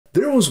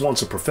There was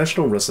once a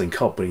professional wrestling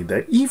company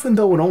that, even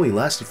though it only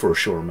lasted for a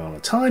short amount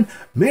of time,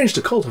 managed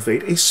to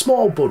cultivate a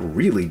small but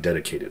really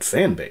dedicated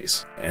fan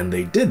base. And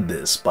they did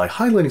this by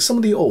highlighting some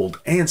of the old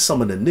and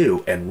some of the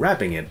new and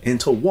wrapping it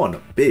into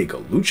one big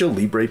Lucha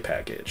Libre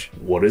package.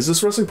 What is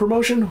this wrestling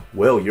promotion?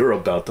 Well, you're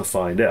about to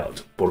find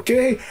out.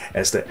 Porque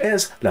esta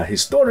es la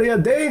historia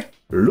de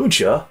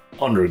Lucha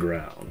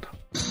Underground.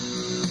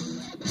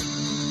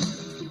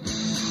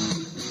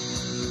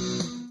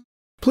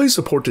 Please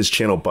support this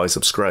channel by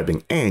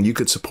subscribing, and you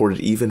could support it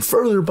even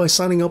further by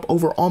signing up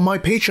over on my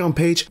Patreon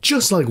page,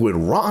 just like with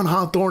Ron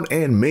Hawthorne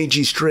and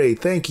Meiji Stray.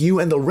 Thank you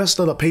and the rest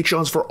of the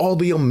Patrons for all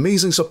the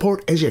amazing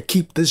support as you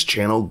keep this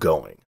channel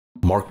going.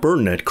 Mark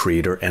Burnett,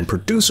 creator and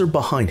producer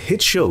behind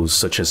hit shows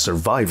such as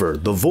Survivor,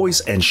 The Voice,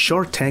 and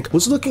Shark Tank,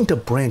 was looking to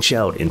branch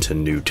out into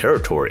new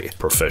territory,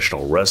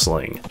 professional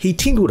wrestling. He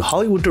teamed with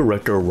Hollywood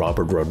director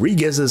Robert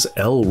Rodriguez's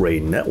El Rey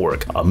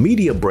Network, a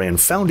media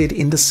brand founded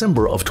in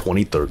December of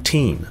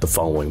 2013. The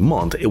following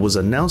month, it was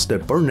announced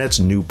that Burnett's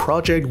new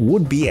project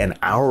would be an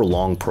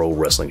hour-long pro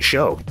wrestling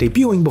show,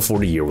 debuting before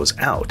the year was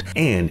out,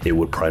 and it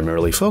would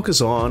primarily focus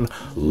on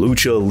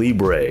Lucha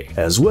Libre,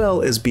 as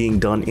well as being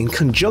done in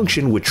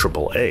conjunction with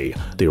AAA.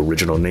 The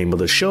original name of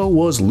the show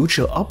was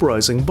Lucha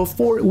Uprising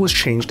before it was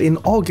changed in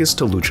August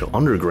to Lucha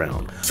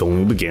Underground.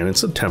 Filming began in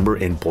September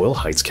in Boyle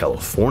Heights,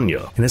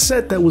 California, in a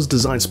set that was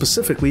designed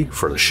specifically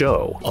for the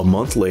show. A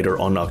month later,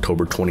 on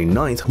October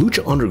 29th,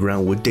 Lucha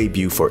Underground would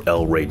debut for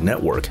El Rey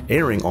Network,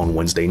 airing on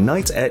Wednesday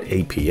nights at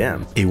 8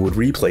 p.m. It would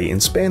replay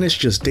in Spanish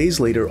just days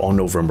later on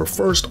November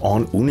 1st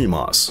on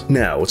Unimas.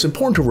 Now, it's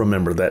important to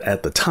remember that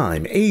at the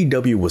time,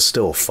 AEW was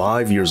still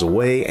 5 years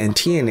away and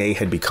TNA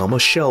had become a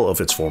shell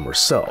of its former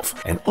self,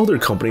 and other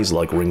companies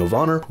like Ring of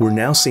Honor were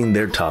now seeing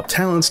their top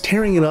talents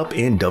tearing it up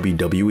in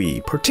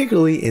WWE,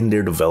 particularly in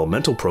their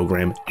developmental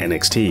program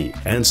NXT.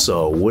 And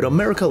so, with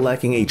America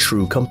lacking a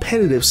true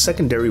competitive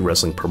secondary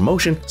wrestling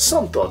promotion,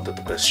 some thought that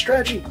the best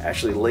strategy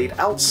actually laid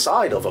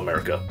outside of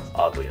America,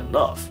 oddly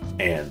enough.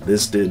 And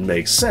this did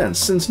make sense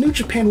since New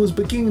Japan was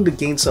beginning to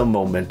gain some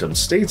momentum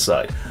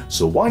stateside,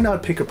 so why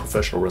not pick a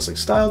professional wrestling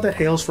style that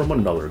hails from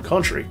another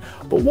country,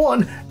 but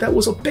one that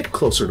was a bit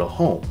closer to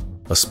home?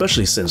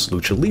 Especially since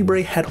Lucha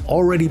Libre had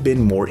already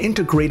been more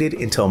integrated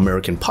into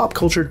American pop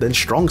culture than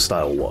Strong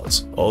Style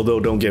was. Although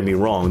don't get me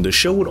wrong, the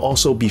show would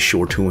also be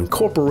sure to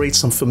incorporate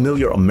some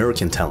familiar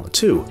American talent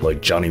too, like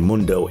Johnny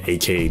Mundo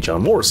aka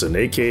John Morrison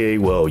aka,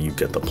 well, you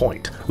get the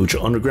point.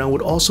 Lucha Underground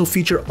would also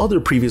feature other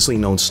previously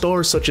known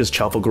stars such as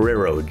Chavo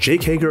Guerrero,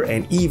 Jake Hager,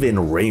 and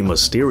even Rey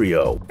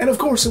Mysterio. And of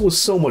course it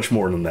was so much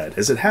more than that,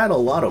 as it had a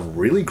lot of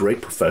really great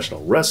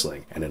professional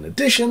wrestling, and in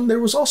addition there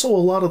was also a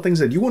lot of things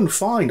that you wouldn't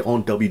find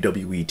on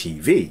WWE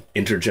TV.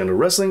 Intergender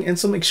wrestling and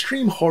some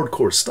extreme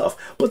hardcore stuff,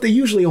 but they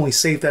usually only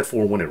save that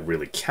for when it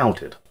really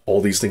counted. All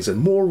these things and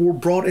more were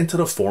brought into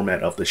the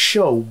format of the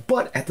show,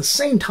 but at the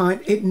same time,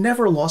 it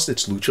never lost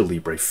its Lucha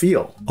Libre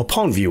feel.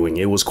 Upon viewing,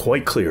 it was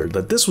quite clear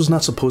that this was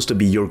not supposed to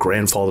be your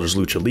grandfather's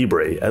Lucha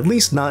Libre, at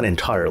least not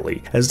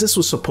entirely, as this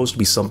was supposed to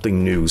be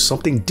something new,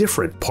 something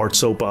different, part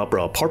soap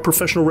opera, part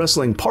professional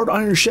wrestling, part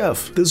Iron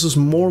Chef. This was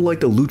more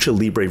like the Lucha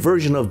Libre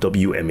version of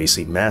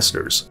WMAC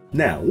Masters.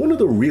 Now, one of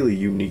the really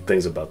unique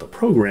things about the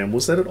program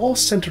was that it all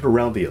centered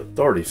around the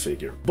authority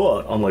figure,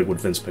 but unlike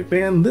with Vince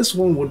McMahon, this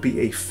one would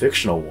be a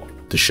fictional one.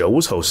 The show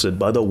was hosted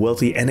by the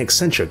wealthy and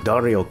eccentric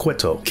Dario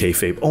Cueto,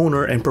 kayfabe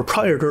owner and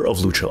proprietor of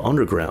Lucha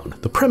Underground.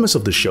 The premise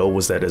of the show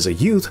was that as a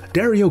youth,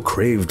 Dario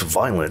craved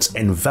violence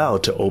and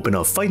vowed to open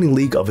a fighting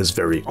league of his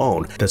very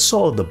own that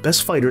saw the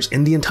best fighters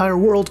in the entire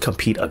world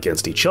compete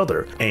against each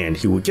other, and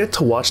he would get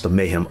to watch the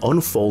mayhem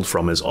unfold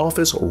from his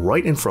office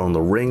right in front of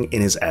the ring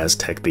in his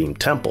Aztec-themed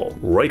temple.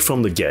 Right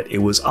from the get, it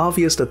was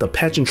obvious that the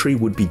pageantry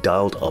would be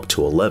dialed up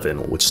to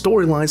 11, with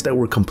storylines that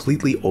were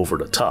completely over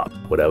the top.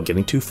 Without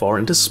getting too far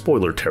into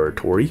spoiler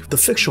territory, the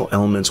fictional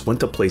elements went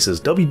to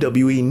places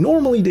WWE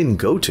normally didn't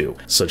go to,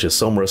 such as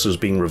some wrestlers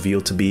being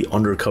revealed to be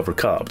undercover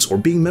cops or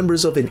being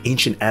members of an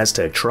ancient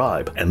Aztec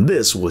tribe, and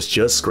this was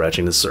just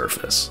scratching the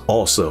surface.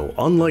 Also,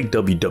 unlike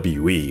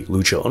WWE,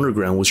 Lucha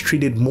Underground was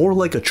treated more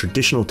like a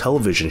traditional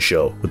television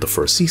show, with the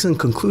first season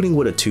concluding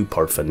with a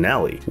two-part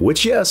finale,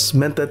 which yes,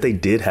 meant that they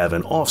did have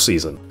an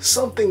off-season,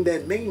 something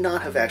that may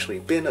not have actually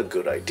been a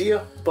good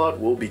idea, but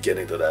we'll be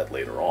getting to that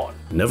later on.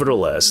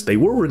 Nevertheless, they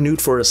were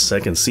renewed for a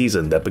second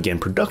season that began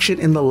production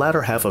in the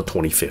latter half of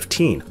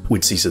 2015,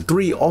 with season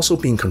 3 also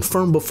being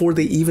confirmed before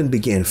they even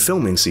began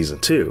filming season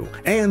 2,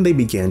 and they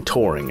began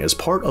touring as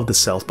part of the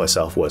South by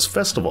Southwest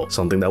Festival,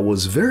 something that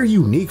was very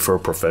unique for a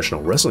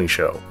professional wrestling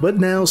show. But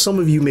now some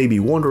of you may be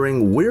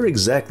wondering, where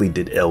exactly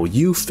did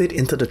LU fit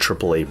into the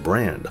AAA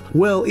brand?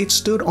 Well, it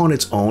stood on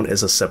its own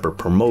as a separate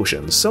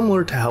promotion,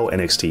 similar to how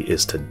NXT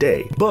is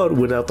today, but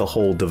without the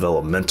whole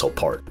developmental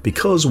part,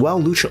 because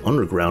while Lucha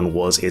Underground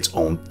was its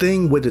own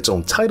thing with its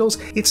own titles,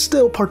 it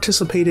still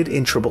participated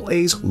in AAA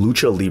AAA's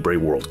Lucha Libre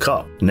World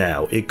Cup.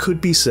 Now, it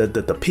could be said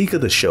that the peak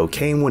of the show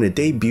came when it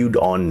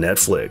debuted on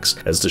Netflix,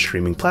 as the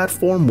streaming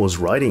platform was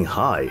riding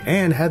high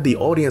and had the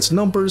audience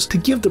numbers to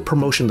give the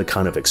promotion the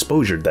kind of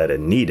exposure that it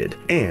needed,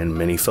 and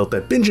many felt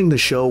that binging the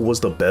show was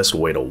the best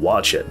way to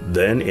watch it.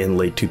 Then, in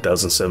late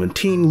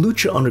 2017,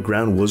 Lucha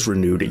Underground was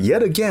renewed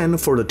yet again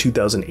for the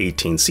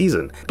 2018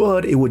 season,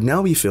 but it would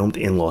now be filmed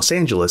in Los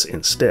Angeles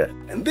instead.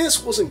 And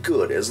this wasn't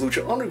good, as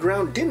Lucha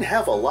Underground didn't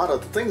have a lot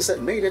of the things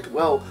that made it,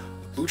 well,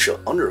 Lucha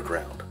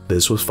Underground.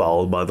 This was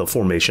followed by the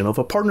formation of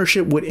a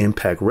partnership with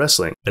Impact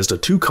Wrestling, as the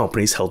two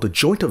companies held a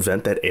joint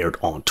event that aired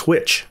on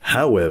Twitch.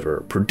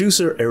 However,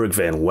 producer Eric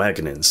Van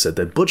Wagenen said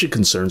that budget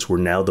concerns were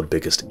now the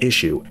biggest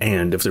issue,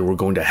 and if they were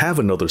going to have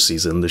another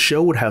season, the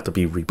show would have to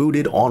be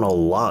rebooted on a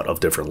lot of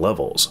different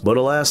levels. But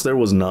alas, there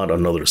was not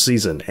another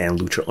season, and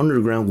Lucha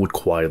Underground would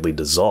quietly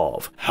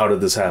dissolve. How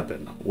did this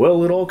happen?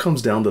 Well, it all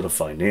comes down to the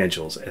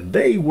financials, and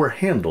they were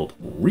handled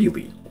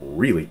really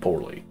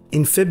poorly.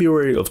 In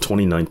February of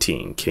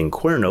 2019, King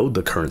Cuerno,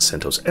 the current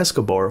Santos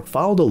Escobar,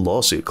 filed a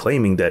lawsuit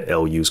claiming that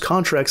LU's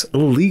contracts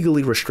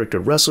illegally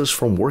restricted wrestlers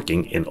from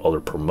working in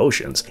other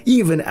promotions,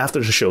 even after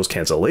the show's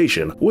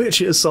cancellation, which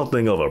is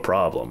something of a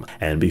problem.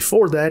 And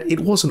before that,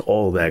 it wasn't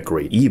all that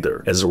great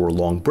either, as there were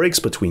long breaks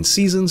between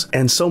seasons,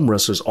 and some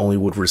wrestlers only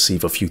would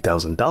receive a few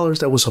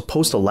 $1,000s that was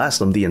supposed to last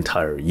them the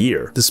entire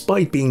year,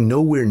 despite being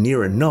nowhere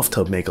near enough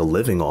to make a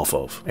living off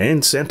of.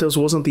 And Santos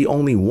wasn't the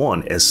only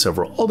one, as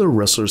several other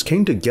wrestlers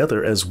came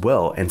together as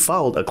well and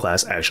filed a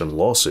class action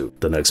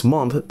lawsuit. The next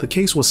month, the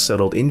case was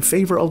settled in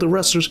favor of the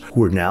wrestlers who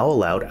were now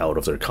allowed out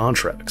of their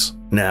contracts.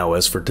 Now,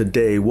 as for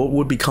today, what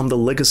would become the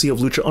legacy of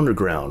Lucha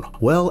Underground?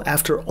 Well,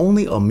 after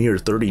only a mere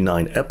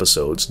 39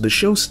 episodes, the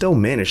show still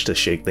managed to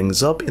shake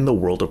things up in the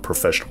world of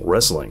professional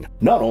wrestling.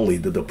 Not only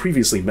did the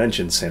previously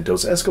mentioned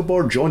Santos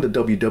Escobar join the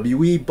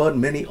WWE, but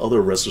many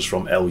other wrestlers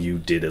from LU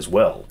did as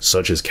well,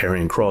 such as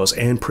Karrion Kross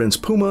and Prince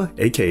Puma,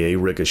 aka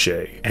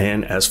Ricochet.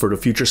 And as for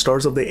the future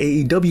stars of the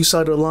AEW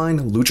side of the line,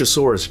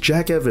 Luchasaurus,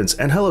 Jack Evans,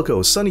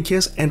 Angelico, Sonny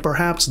Kiss, and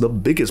perhaps the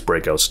biggest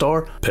breakout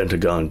star,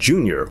 Pentagon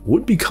Jr.,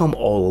 would become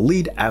all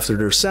elite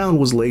after their sound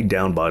was laid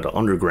down by the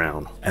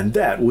Underground. And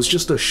that was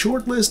just a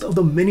short list of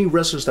the many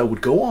wrestlers that would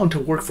go on to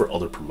work for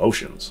other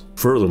promotions.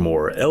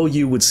 Furthermore,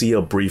 LU would see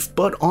a brief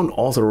but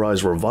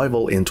unauthorized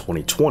revival in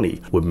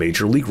 2020, with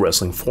Major League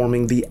Wrestling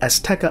forming the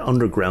Azteca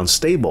Underground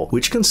stable,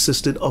 which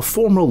consisted of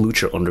former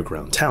Lucha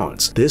Underground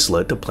talents. This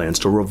led to plans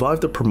to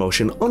revive the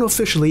promotion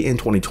unofficially in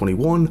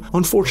 2021.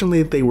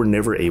 Unfortunately, they were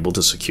never able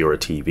to secure a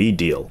TV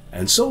deal,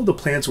 and so the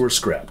plans were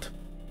scrapped.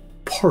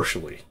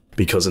 Partially.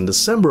 Because in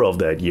December of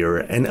that year,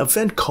 an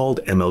event called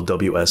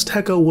MLW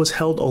Azteca was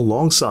held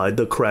alongside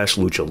the Crash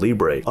Lucha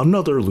Libre,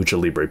 another Lucha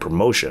Libre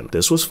promotion.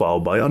 This was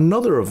followed by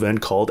another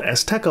event called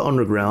Azteca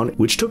Underground,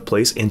 which took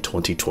place in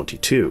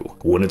 2022.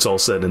 When it's all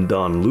said and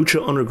done,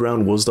 Lucha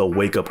Underground was the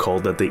wake-up call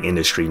that the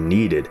industry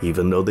needed,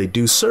 even though they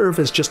do serve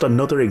as just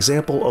another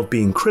example of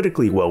being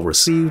critically well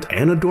received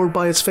and adored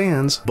by its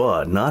fans,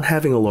 but not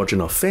having a large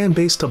enough fan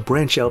base to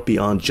branch out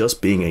beyond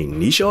just being a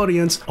niche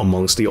audience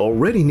amongst the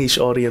already niche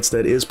audience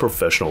that is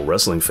professional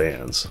wrestling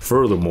fans.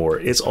 Furthermore,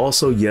 it's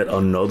also yet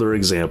another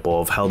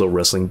example of how the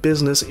wrestling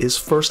business is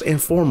first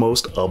and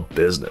foremost a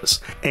business,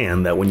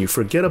 and that when you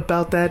forget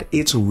about that,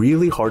 it's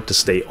really hard to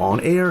stay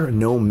on air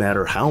no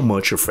matter how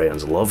much your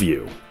fans love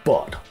you.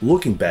 But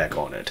looking back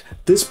on it,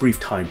 this brief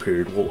time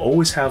period will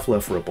always have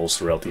left ripples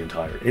throughout the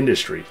entire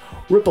industry,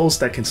 ripples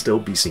that can still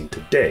be seen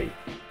today,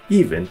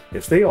 even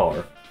if they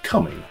are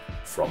coming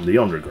from the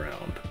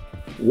underground.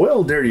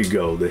 Well, there you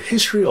go, the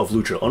history of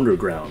Lucha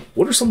Underground.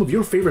 What are some of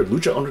your favorite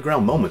Lucha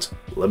Underground moments?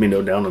 Let me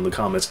know down in the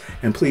comments,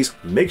 and please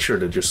make sure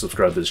to just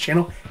subscribe to this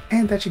channel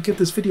and that you give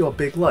this video a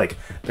big like.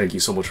 Thank you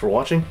so much for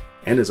watching,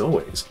 and as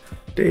always,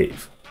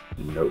 Dave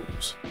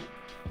knows.